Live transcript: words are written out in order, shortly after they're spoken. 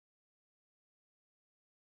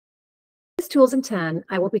Tools in 10,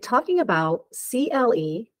 I will be talking about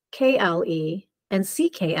CLE, KLE, and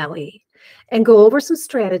CKLE, and go over some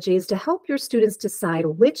strategies to help your students decide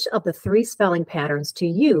which of the 3 spelling patterns to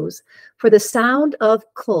use for the sound of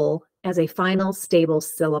KLE as a final stable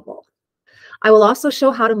syllable. I will also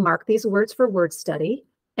show how to mark these words for word study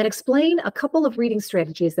and explain a couple of reading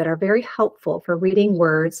strategies that are very helpful for reading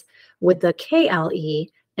words with the KLE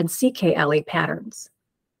and CKLE patterns.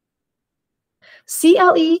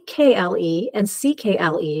 CLE, KLE, and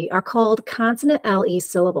CKLE are called consonant LE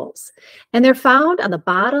syllables, and they're found on the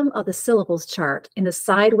bottom of the syllables chart in the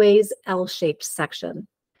sideways L-shaped section.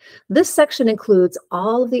 This section includes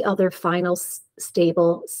all of the other final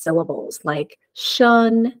stable syllables like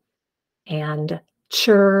shun and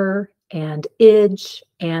chur and idge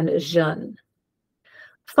and jun.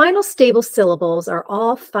 Final stable syllables are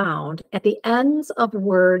all found at the ends of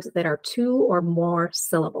words that are 2 or more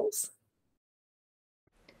syllables.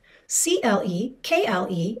 CLE,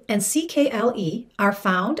 KLE, and CKLE are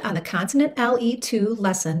found on the Consonant LE2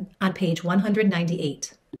 lesson on page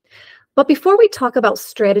 198. But before we talk about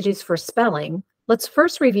strategies for spelling, let's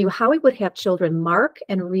first review how we would have children mark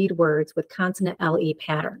and read words with consonant LE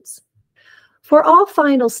patterns. For all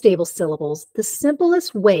final stable syllables, the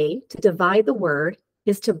simplest way to divide the word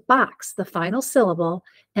is to box the final syllable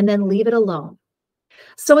and then leave it alone.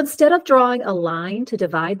 So instead of drawing a line to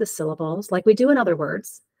divide the syllables like we do in other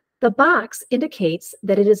words, the box indicates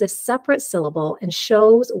that it is a separate syllable and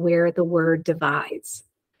shows where the word divides.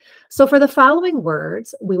 So for the following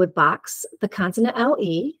words, we would box the consonant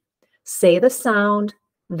LE, say the sound,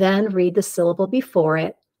 then read the syllable before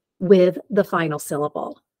it with the final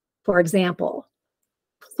syllable. For example,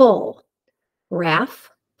 full,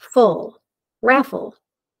 raff, full, raffle,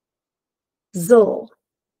 zul,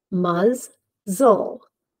 muzz, zul,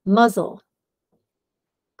 muzzle,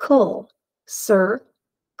 cull, sir,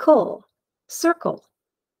 cull, circle.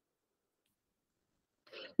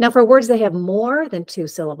 Now for words that have more than 2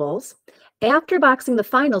 syllables, after boxing the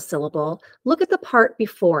final syllable, look at the part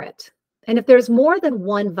before it. And if there's more than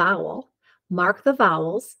 1 vowel, mark the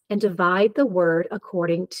vowels and divide the word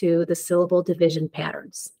according to the syllable division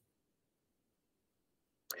patterns.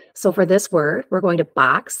 So for this word, we're going to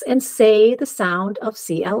box and say the sound of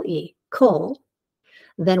CLE, cull.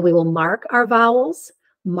 Then we will mark our vowels,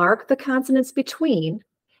 mark the consonants between,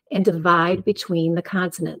 and divide between the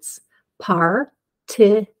consonants.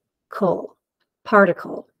 Particle,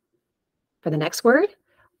 particle. For the next word,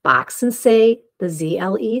 box and say the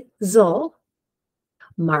ZLE, zul.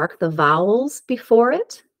 Mark the vowels before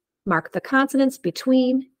it, mark the consonants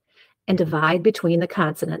between, and divide between the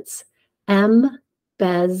consonants. Embezzle,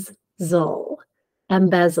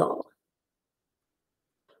 embezzle.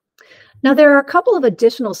 Now, there are a couple of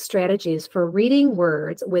additional strategies for reading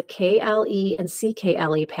words with KLE and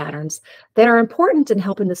CKLE patterns that are important in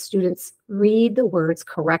helping the students read the words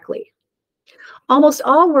correctly. Almost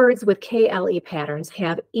all words with KLE patterns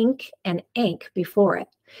have ink and ank before it.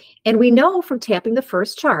 And we know from tapping the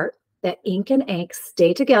first chart that ink and ank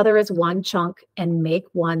stay together as one chunk and make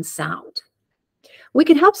one sound. We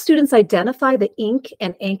can help students identify the ink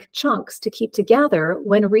and ank chunks to keep together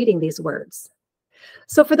when reading these words.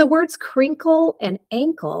 So for the words crinkle and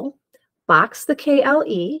ankle, box the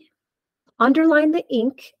KLE, underline the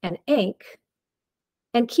ink and ank,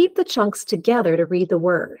 and keep the chunks together to read the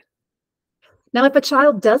word. Now, if a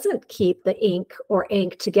child doesn't keep the ink or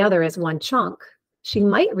ank together as one chunk, she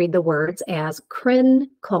might read the words as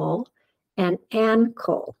crinkle and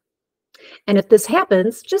ankle. And if this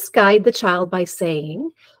happens, just guide the child by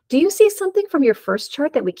saying, do you see something from your first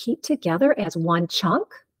chart that we keep together as one chunk?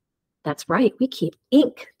 That's right, we keep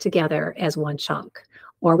ink together as one chunk,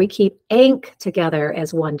 or we keep ank together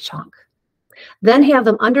as one chunk. Then have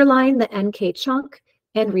them underline the NK chunk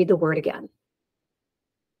and read the word again.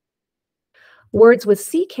 Words with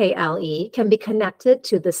CKLE can be connected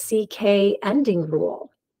to the CK ending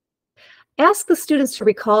rule. Ask the students to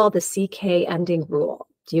recall the CK ending rule.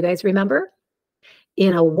 Do you guys remember?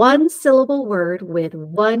 In a 1-syllable word with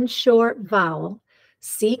 1 short vowel,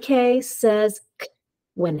 CK says k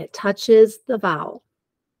when it touches the vowel.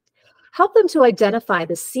 Help them to identify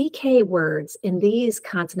the CK words in these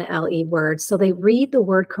consonant LE words so they read the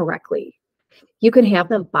word correctly. You can have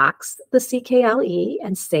them box the CKLE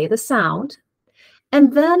and say the sound,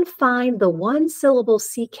 and then find the 1-syllable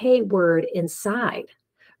CK word inside.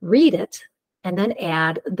 Read it, and then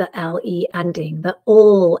add the LE ending, the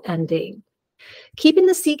ol ending. Keeping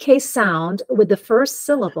the CK sound with the first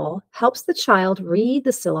syllable helps the child read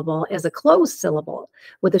the syllable as a closed syllable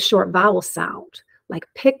with a short vowel sound, like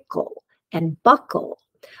pickle and buckle,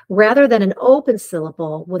 rather than an open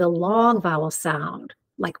syllable with a long vowel sound,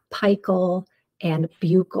 like pikel and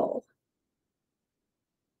buccal.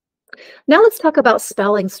 Now let's talk about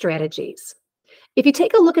spelling strategies. If you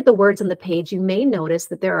take a look at the words on the page, you may notice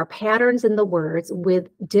that there are patterns in the words with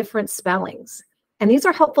different spellings, and these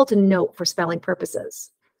are helpful to note for spelling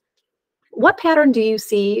purposes. What pattern do you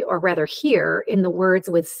see, or rather hear, in the words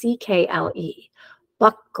with CKLE?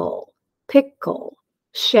 Buckle, pickle,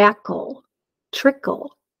 shackle,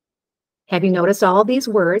 trickle. Have you noticed all of these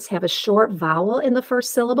words have a short vowel in the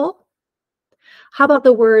first syllable? How about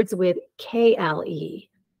the words with KLE?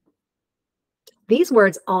 These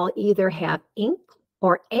words all either have ink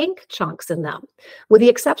or ank chunks in them, with the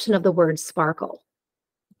exception of the word sparkle.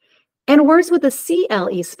 And words with the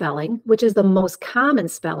CLE spelling, which is the most common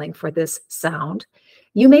spelling for this sound,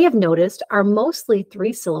 you may have noticed are mostly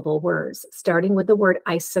three-syllable words, starting with the word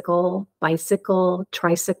icicle, bicycle,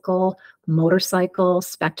 tricycle, motorcycle,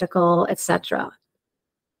 spectacle, etc.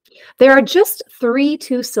 There are just 3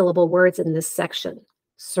 two-syllable words in this section: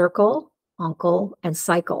 circle, uncle, and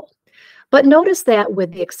cycle. But notice that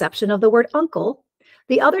with the exception of the word uncle,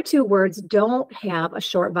 the other 2 words don't have a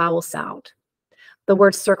short vowel sound. The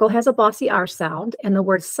word circle has a bossy R sound, and the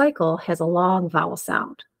word cycle has a long vowel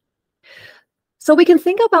sound. So we can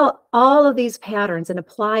think about all of these patterns and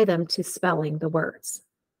apply them to spelling the words.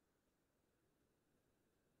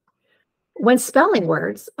 When spelling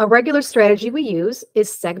words, a regular strategy we use is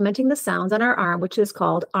segmenting the sounds on our arm, which is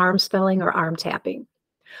called arm spelling or arm tapping.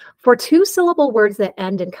 For two-syllable words that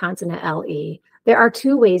end in consonant LE, there are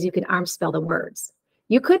 2 ways you can arm spell the words.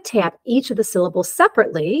 You could tap each of the syllables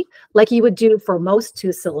separately, like you would do for most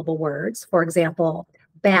two-syllable words. For example,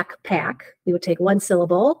 backpack, you would take 1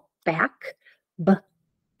 syllable, back,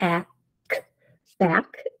 b-ack, back,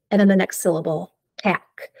 and then the next syllable,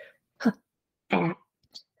 pack, h-ack,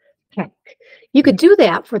 pack. You could do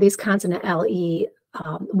that for these consonant LE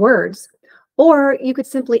words, or you could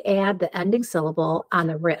simply add the ending syllable on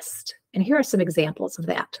the wrist. And here are some examples of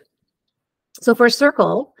that. So for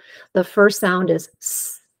circle, the first sound is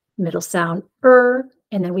s, middle sound and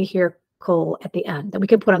then we hear kol at the end that we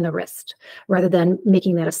can put on the wrist rather than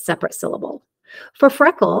making that a separate syllable. For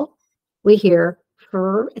freckle, we hear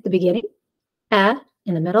fr at the beginning, in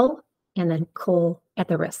the middle, and then kol at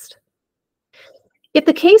the wrist. If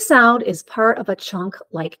the K sound is part of a chunk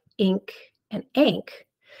like ink and ank,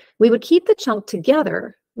 we would keep the chunk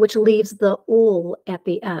together, which leaves the ul at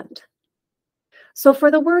the end. So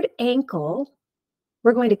for the word ankle,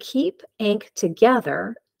 we're going to keep ank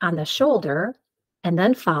together on the shoulder and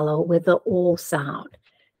then follow with the ul sound.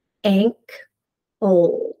 Ank,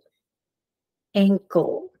 ol,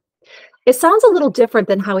 ankle. It sounds a little different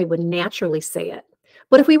than how we would naturally say it.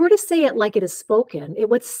 But if we were to say it like it is spoken, it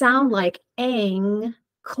would sound like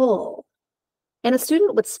ang-kul. And a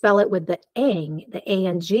student would spell it with the ang, the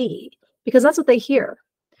A-N-G, because that's what they hear.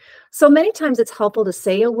 So many times it's helpful to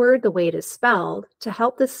say a word the way it is spelled to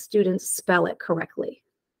help the students spell it correctly.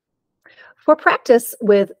 For practice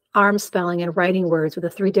with arm spelling and writing words with the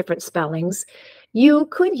 3 different spellings, you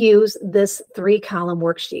could use this 3-column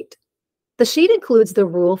worksheet. The sheet includes the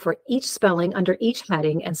rule for each spelling under each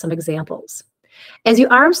heading and some examples. As you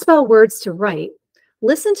arm spell words to write,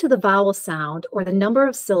 listen to the vowel sound or the number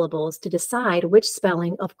of syllables to decide which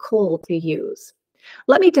spelling of kol to use.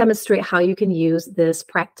 Let me demonstrate how you can use this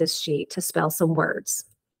practice sheet to spell some words.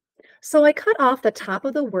 So I cut off the top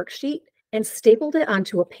of the worksheet and stapled it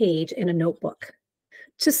onto a page in a notebook.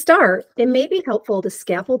 To start, it may be helpful to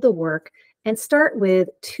scaffold the work and start with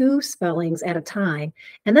 2 spellings at a time,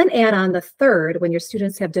 and then add on the 3rd when your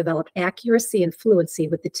students have developed accuracy and fluency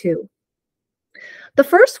with the 2. The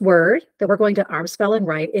first word that we're going to arm spell and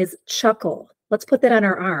write is chuckle. Let's put that on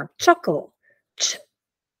our arm. Chuckle.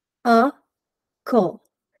 Ch-a-kle.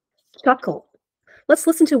 Chuckle. Let's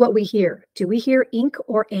listen to what we hear. Do we hear ink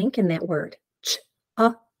or ank in that word?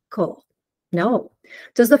 Ch-a-kle. No.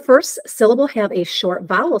 Does the first syllable have a short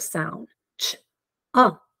vowel sound?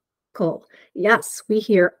 Ch-a-kle. Yes, we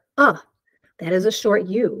hear That is a short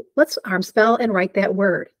U. Let's arm spell and write that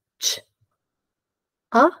word. Ch-a-kle.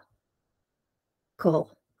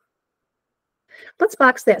 Let's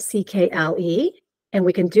box that CKLE, and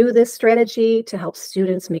we can do this strategy to help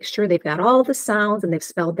students make sure they've got all the sounds and they've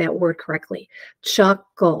spelled that word correctly.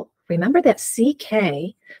 Chuckle. Remember that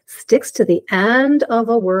CK sticks to the end of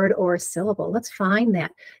a word or a syllable. Let's find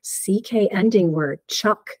that CK ending word,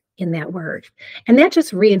 chuck, in that word. And that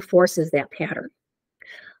just reinforces that pattern.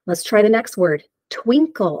 Let's try the next word,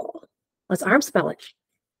 twinkle. Let's arm spell it.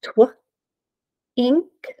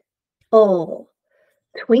 Twinkle.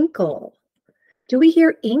 Twinkle. Do we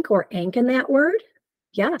hear ink or ank in that word?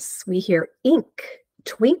 Yes, we hear ink,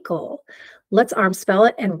 twinkle. Let's arm spell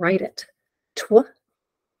it and write it. Twinkle.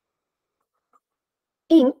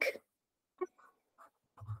 ink,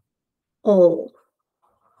 ol.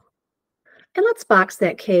 And let's box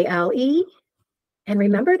that KLE. And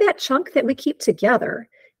remember that chunk that we keep together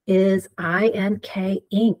is INK,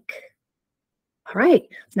 ink. All right,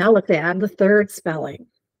 now let's add the third spelling.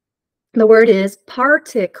 The word is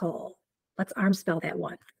particle. Let's arm spell that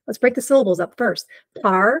one. Let's break the syllables up first.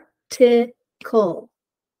 Particle.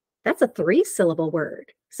 That's a 3-syllable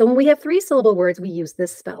word. So when we have 3-syllable words, we use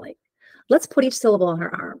this spelling. Let's put each syllable on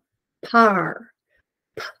our arm. Par,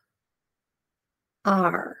 p,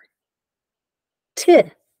 r, t,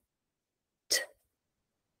 t,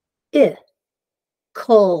 I,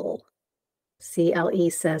 coal. CLE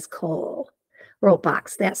says coal. We'll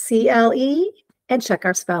box that CLE and check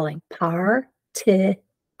our spelling. Particle.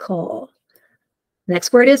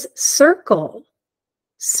 Next word is circle.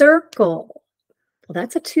 Circle. Well,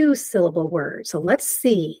 that's a 2-syllable word. So let's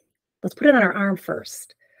see. Let's put it on our arm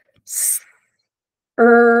first.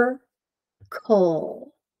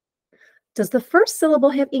 Coal. Does the first syllable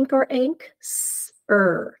have ink or ink?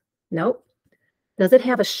 Nope. Does it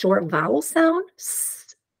have a short vowel sound?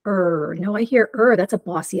 No, I hear That's a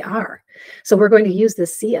bossy R. So we're going to use the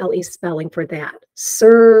CLE spelling for that.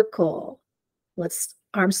 Circle. Let's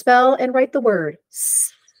arm spell and write the word.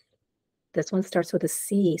 This one starts with a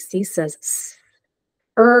C. C says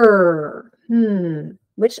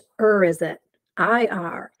Which is it?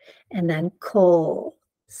 IR. And then coal.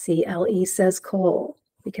 CLE says coal.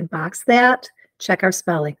 We can box that. Check our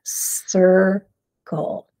spelling.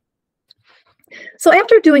 Circle. So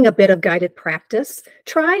after doing a bit of guided practice,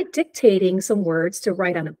 try dictating some words to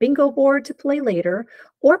write on a bingo board to play later,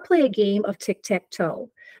 or play a game of tic-tac-toe.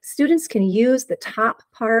 Students can use the top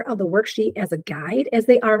part of the worksheet as a guide as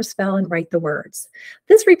they arm spell and write the words.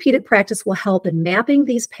 This repeated practice will help in mapping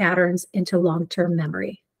these patterns into long-term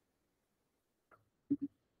memory.